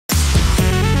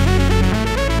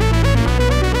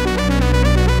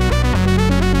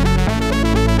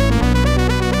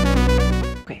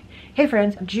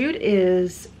friends, Jude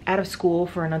is out of school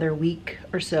for another week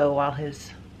or so while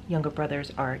his younger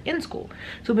brothers are in school.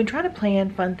 So we've been trying to plan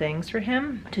fun things for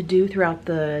him to do throughout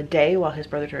the day while his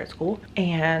brothers are at school.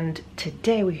 And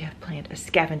today we have planned a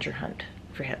scavenger hunt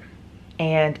for him.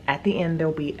 And at the end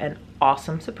there'll be an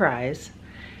awesome surprise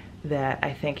that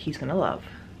I think he's gonna love.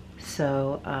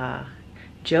 So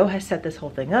Joe has set this whole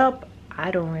thing up.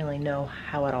 I don't really know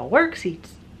how it all works. He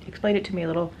explained it to me a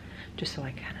little just so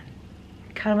I kind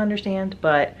of understand,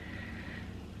 but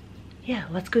yeah,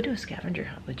 let's go do a scavenger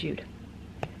hunt with Jude.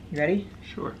 You ready?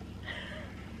 Sure.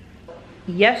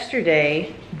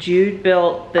 Yesterday, Jude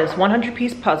built this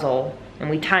 100-piece puzzle and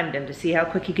we timed him to see how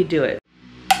quick he could do it.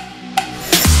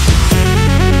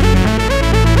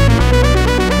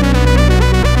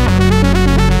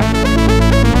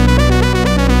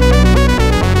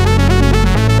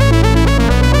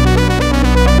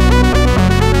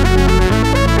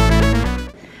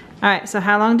 All right, so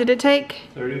how long did it take?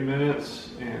 30 minutes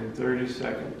and 30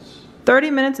 seconds. 30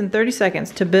 minutes and 30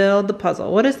 seconds to build the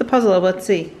puzzle. What is the puzzle of? Let's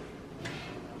see.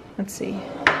 Let's see.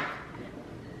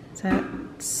 Is that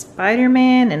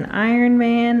Spider-Man and Iron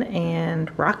Man and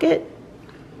Rocket?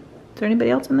 Is there anybody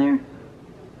else in there?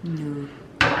 No.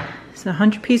 It's a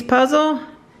 100-piece puzzle.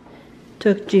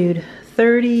 Took Jude a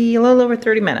little over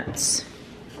 30 minutes.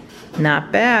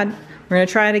 Not bad. We're gonna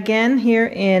try it again here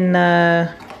in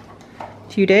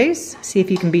few days, see if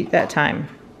you can beat that time.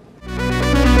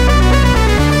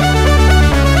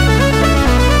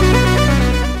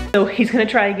 So he's gonna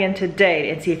try again today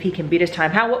and see if he can beat his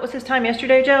time. What was his time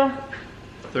yesterday, Joe?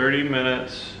 30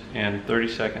 minutes and 30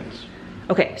 seconds.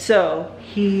 Okay, so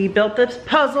he built this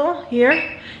puzzle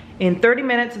here in 30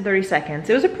 minutes and 30 seconds.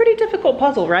 It was a pretty difficult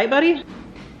puzzle, right, buddy?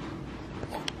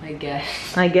 I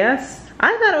guess. I guess.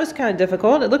 I thought it was kind of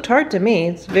difficult. It looked hard to me.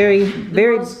 It's very.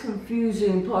 The most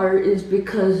confusing part is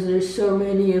because there's so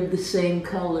many of the same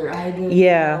color. I don't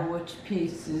know which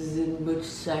piece is in which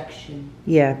section.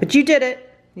 Yeah, but you did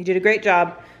it. You did a great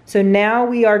job. So now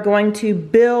we are going to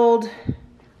build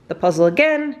the puzzle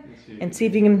again and see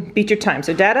if you can beat your time.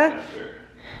 So Dada,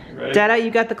 Dada,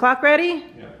 you got the clock ready?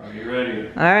 Yep, are you ready?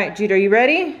 All right, Jude, are you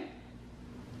ready?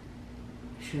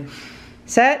 Sure.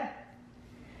 Set,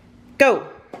 go.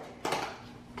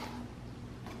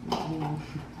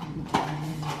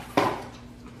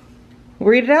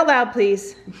 Read it out loud,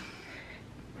 please.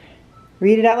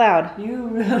 Read it out loud. You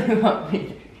really want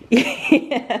me to?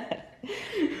 Yeah.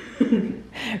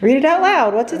 Read it out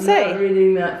loud. What's it say? I'm not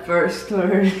reading that first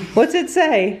word. What's it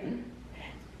say?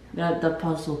 That the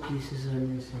puzzle pieces are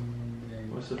missing.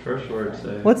 What's the first word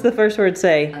say? What's the first word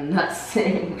say? I'm not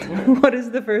saying. What is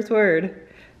the first word?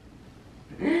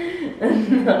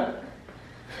 No.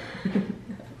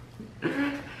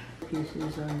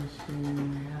 Pieces are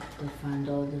missing. I have to find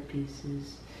all the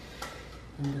pieces.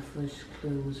 And the first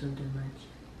clue was under my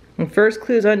chair. And first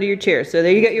clue is under your chair. So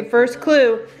there you got your first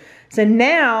clue. So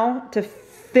now to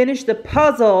finish the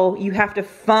puzzle, you have to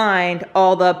find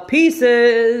all the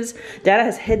pieces. Dada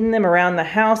has hidden them around the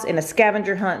house in a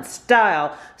scavenger hunt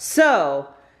style. So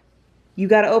you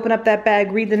got to open up that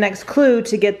bag, read the next clue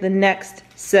to get the next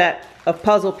set of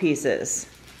puzzle pieces.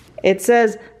 It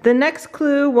says, the next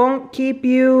clue won't keep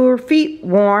your feet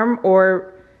warm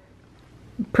or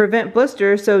prevent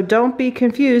blisters, so don't be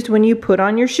confused when you put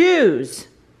on your shoes.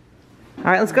 All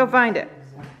right, let's go find it.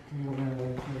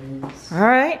 All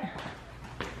right.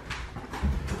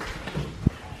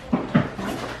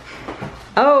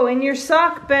 Oh, in your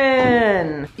sock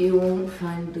bin. You won't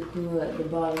find the clue at the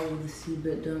bottom of the sea,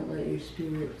 but don't let your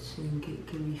spirit sink. It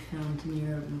can be found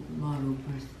near a model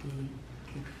birthday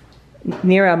gift.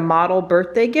 Near a model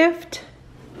birthday gift?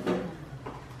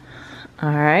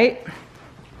 All right.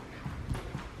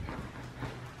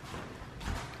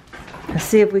 Let's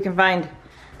see if we can find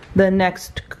the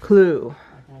next clue.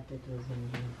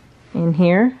 In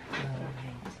here?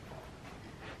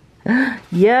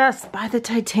 Yes, by the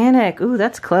Titanic. Ooh,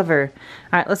 that's clever.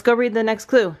 All right, let's go read the next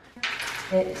clue.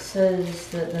 It says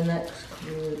that the next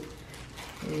clue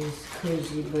is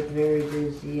cozy but very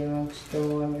busy amongst the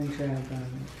warm and dry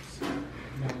garments.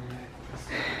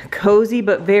 Cozy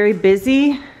but very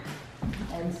busy?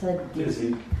 And said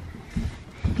Dizzy.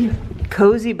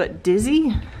 Cozy but dizzy?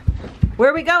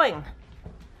 Where are we going?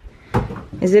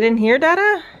 Is it in here,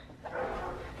 Dada?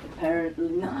 Apparently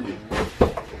not.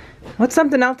 What's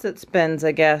something else that spins,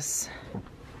 I guess?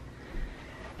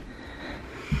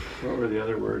 What were the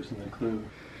other words in the clue?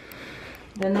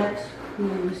 The next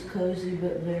clue is cozy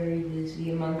but very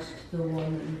busy amongst the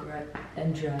warm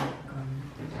and dry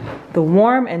garments. The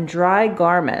warm and dry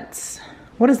garments.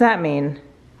 What does that mean?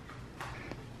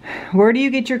 Where do you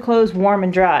get your clothes warm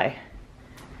and dry?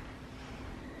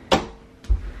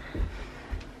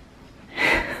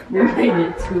 You made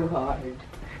it too hard.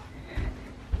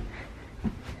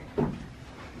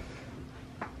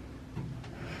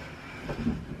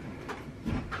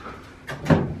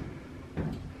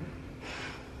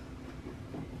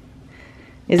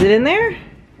 Is it in there?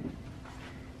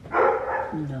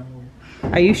 No.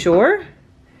 Are you sure?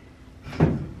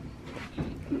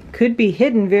 Could be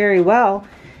hidden very well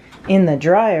in the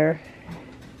dryer.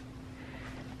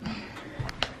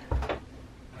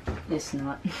 It's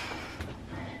not.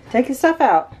 Take his stuff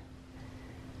out.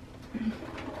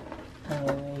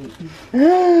 Oh,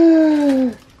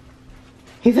 wait.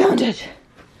 He found it.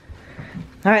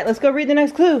 All right, let's go read the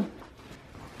next clue.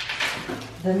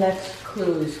 The next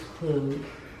clue is clue.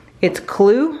 It's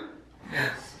clue?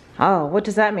 Yes. Oh, what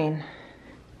does that mean?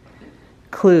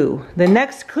 Clue. The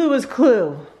next clue is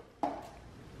clue.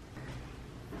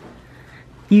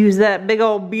 Use that big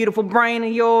old beautiful brain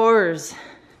of yours.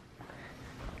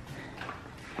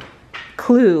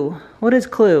 Clue. What is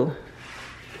clue?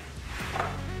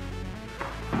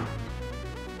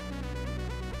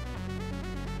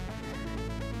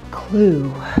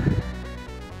 Clue.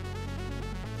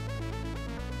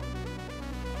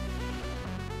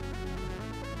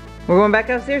 We're going back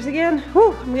upstairs again?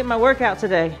 Whew, I'm getting my workout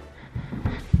today.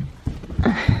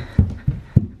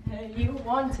 Hey, you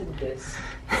wanted this.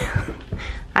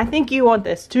 I think you want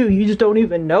this too, you just don't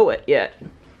even know it yet.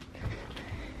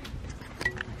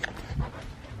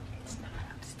 It's not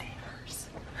upstairs.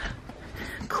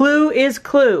 Clue is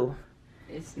clue.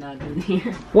 It's not in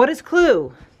here. What is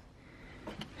clue?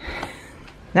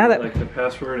 Now that Like the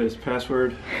password is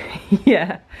password.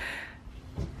 yeah.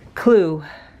 Clue.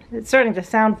 It's starting to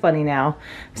sound funny now.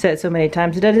 I've said it so many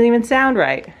times it doesn't even sound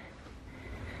right.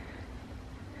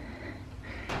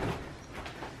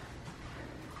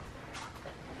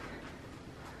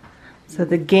 So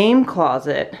the game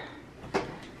closet.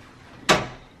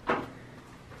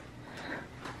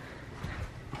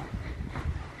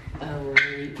 Oh,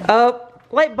 wait. Oh,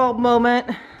 light bulb moment.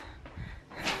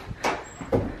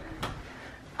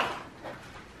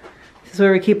 This is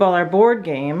where we keep all our board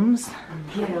games.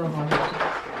 Get over it.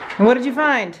 And what did you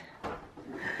find?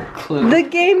 Clue. The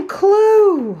game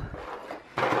Clue.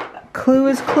 Clue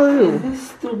is clue. Is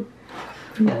this the...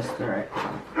 That's the right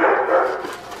one.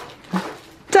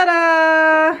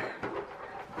 Ta-da!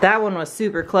 That one was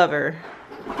super clever.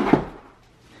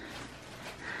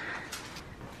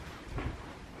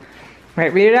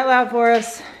 Right, read it out loud for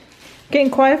us.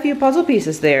 Getting quite a few puzzle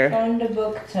pieces there. Find a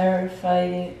book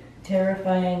terrifying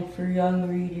for young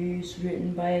readers,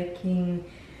 written by a king,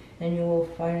 and you will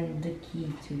find the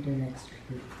key to the next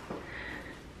clue.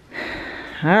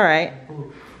 All right.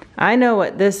 I know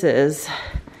what this is.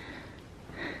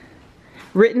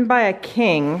 Written by a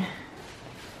king.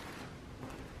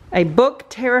 A book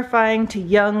terrifying to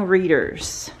young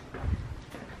readers.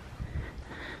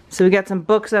 So we got some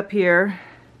books up here.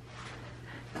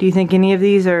 Do you think any of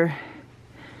these are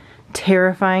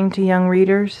terrifying to young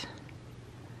readers?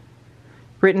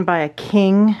 Written by a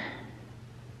king.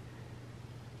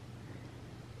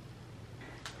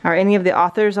 Are any of the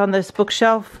authors on this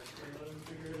bookshelf? Let him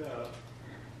figure it out.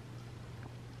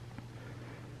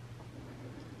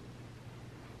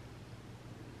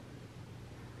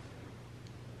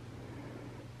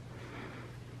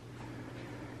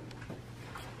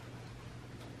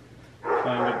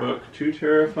 Find a book too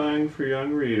terrifying for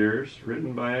young readers,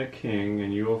 written by a king,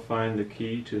 and you will find the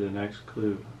key to the next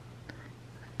clue.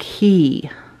 Key.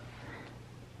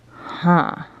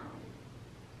 Huh.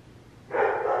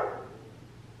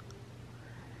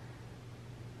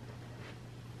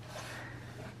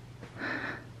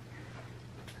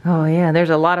 Oh yeah,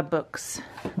 there's a lot of books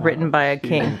written by a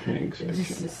king. King section.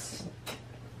 This is...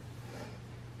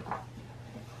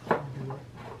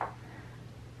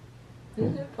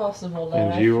 Is it possible that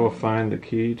And you will find the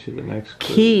key to the next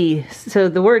clue. Key. So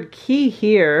the word key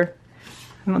here,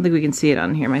 I don't think we can see it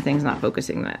on here. My thing's not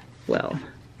focusing that well.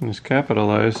 It's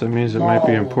capitalized, that means it might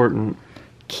be No. important.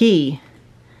 Key.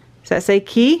 Does that say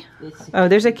key? Oh,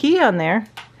 there's a key on there.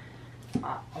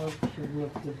 I'll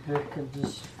look the book of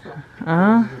this.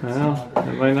 Well,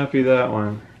 it might not be that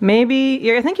one.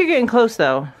 Maybe, I think you're getting close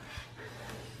though.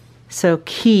 So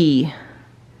key.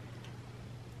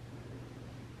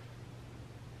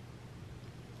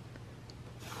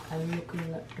 I'm looking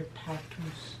at the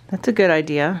tattoos. That's a good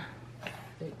idea.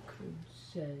 It could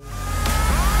say.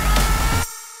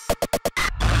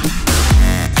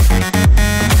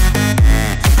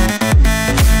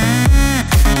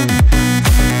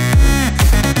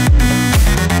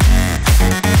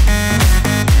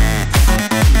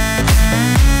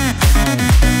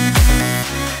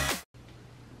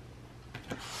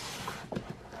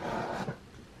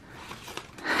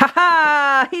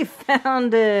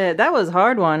 found it. That was a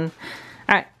hard one.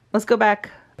 All right, let's go back.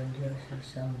 Avengers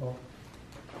Assemble.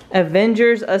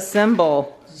 Avengers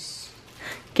Assemble.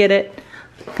 Get it?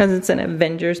 Because it's an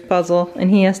Avengers puzzle and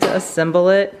he has to assemble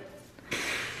it.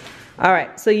 All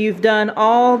right, so you've done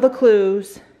all the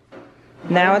clues.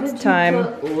 Now it's time. Why did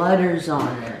you put letters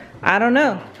on it? I don't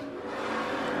know.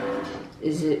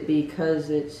 Is it because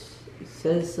it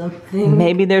says something?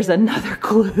 Maybe there's another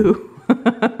clue.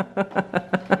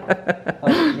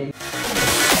 Okay.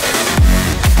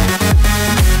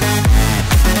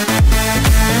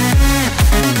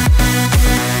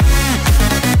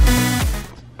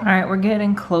 All right, we're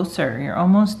getting closer. You're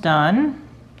almost done.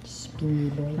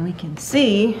 Speed. And we can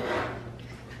see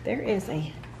there is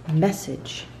a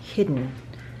message hidden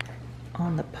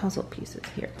on the puzzle pieces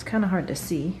here. It's kind of hard to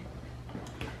see.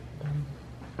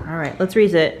 All right, let's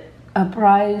read it. A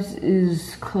prize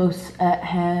is close at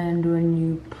hand when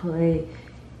you play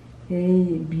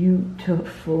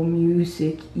beautiful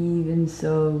music. Even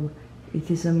so,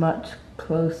 it is a much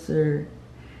closer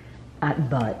at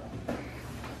butt.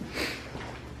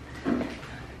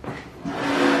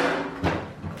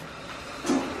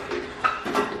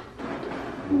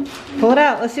 Pull it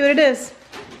out. Let's see what it is.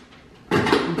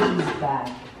 Bag.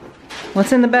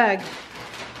 What's in the bag?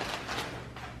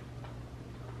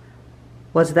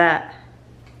 What's that?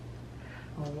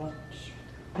 A watch.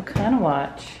 What kind of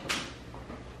watch?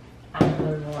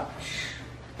 Apple Watch.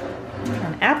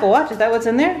 An Apple Watch. Is that what's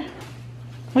in there?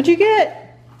 What'd you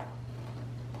get?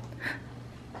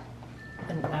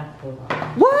 An Apple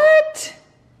Watch. What?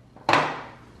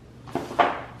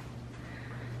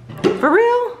 For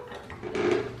real?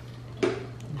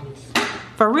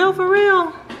 For real, for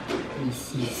real?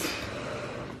 Yes.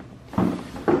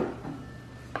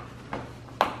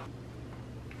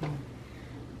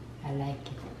 I like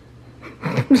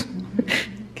it.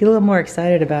 Get a little more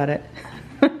excited about it.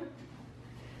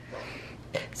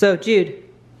 So, Jude,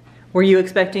 were you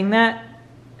expecting that?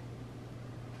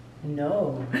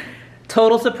 No.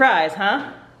 Total surprise,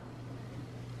 huh?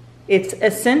 It's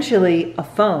essentially a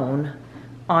phone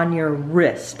on your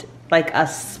wrist, like a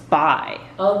spy.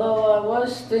 Although I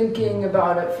was thinking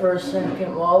about it for a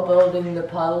second while building the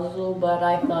puzzle, but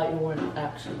I thought you weren't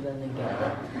actually gonna get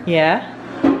it. Yeah?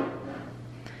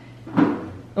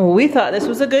 Well, we thought this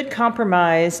was a good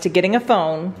compromise to getting a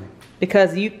phone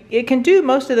because it can do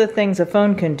most of the things a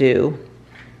phone can do.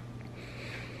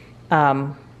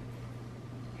 But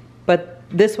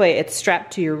this way it's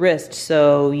strapped to your wrist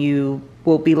so you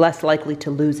will be less likely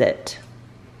to lose it.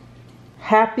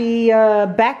 Happy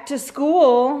back to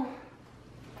school.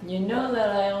 You know that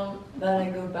I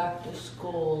go back to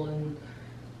school and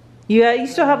You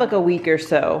still have like a week or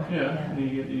so. Yeah,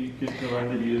 you get to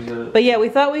learn to use it. But yeah, we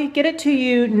thought we'd get it to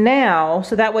you now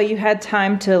so that way you had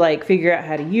time to like figure out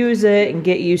how to use it and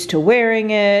get used to wearing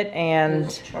it and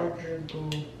it's chargeable.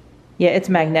 yeah, it's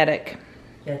magnetic.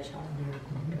 Yeah, chargeable.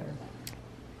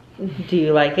 Do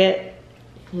you like it?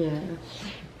 Yeah.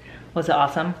 Was it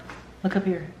awesome? Look up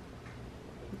here.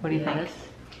 What do you think?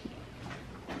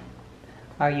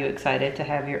 Are you excited to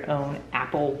have your own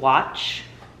Apple Watch?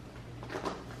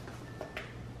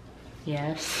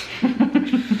 Yes.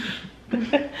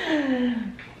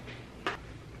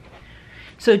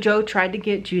 So Joe tried to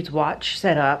get Jude's watch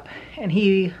set up and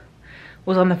he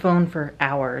was on the phone for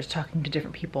hours talking to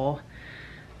different people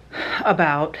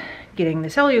about getting the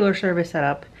cellular service set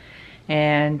up,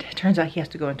 and it turns out he has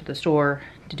to go into the store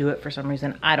to do it for some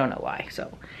reason. I don't know why.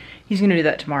 So he's gonna do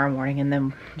that tomorrow morning and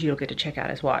then Jude will get to check out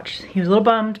his watch. He was a little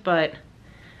bummed, but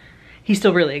he's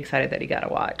still really excited that he got a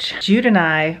watch. Jude and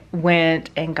I went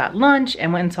and got lunch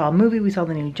and went and saw a movie. We saw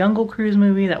the new Jungle Cruise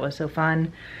movie. That was so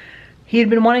fun. He had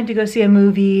been wanting to go see a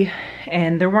movie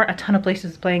and there weren't a ton of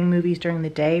places playing movies during the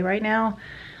day right now.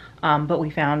 But we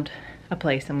found a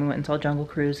place and we went and saw Jungle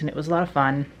Cruise and it was a lot of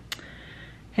fun.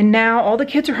 And now all the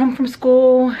kids are home from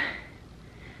school.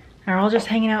 They're all just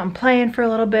hanging out and playing for a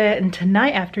little bit. And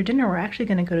tonight after dinner, we're actually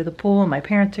gonna go to the pool and my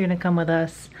parents are gonna come with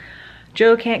us.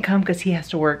 Joe can't come because he has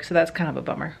to work, so that's kind of a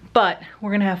bummer. But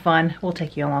we're gonna have fun. We'll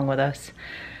take you along with us.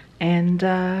 And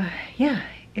yeah,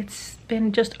 it's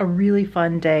been just a really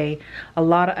fun day.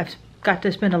 I've got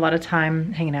to spend a lot of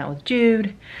time hanging out with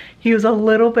Jude. He was a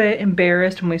little bit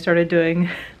embarrassed when we started doing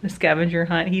the scavenger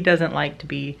hunt. He doesn't like to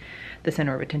be the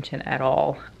center of attention at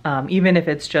all. Even if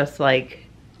it's just like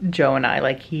Joe and I,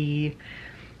 like he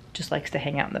just likes to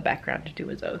hang out in the background to do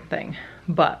his own thing.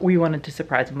 But we wanted to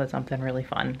surprise him with something really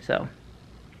fun, so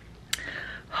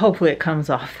hopefully it comes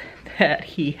off that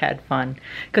he had fun,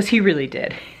 because he really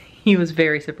did. He was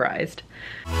very surprised.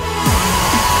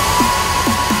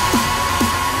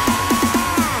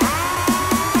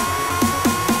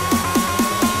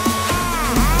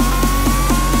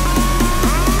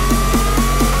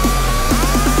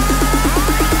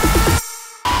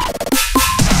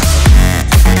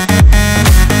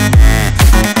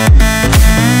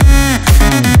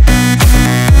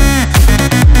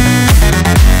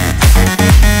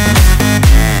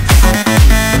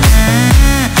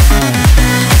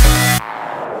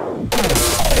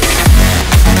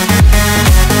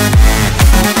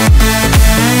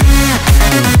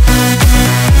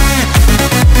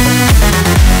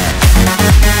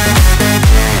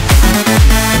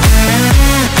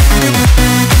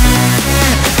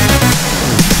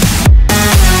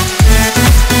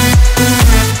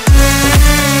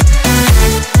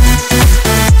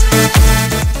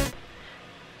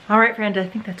 and I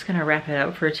think that's gonna wrap it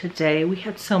up for today. We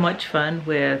had so much fun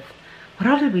with, what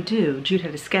all did we do? Jude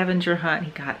had a scavenger hunt.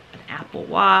 He got an Apple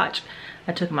Watch.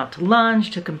 I took him out to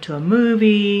lunch, took him to a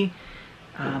movie.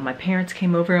 My parents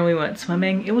came over and we went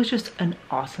swimming. It was just an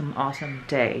awesome, awesome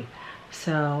day.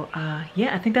 So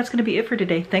yeah, I think that's gonna be it for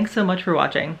today. Thanks so much for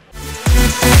watching.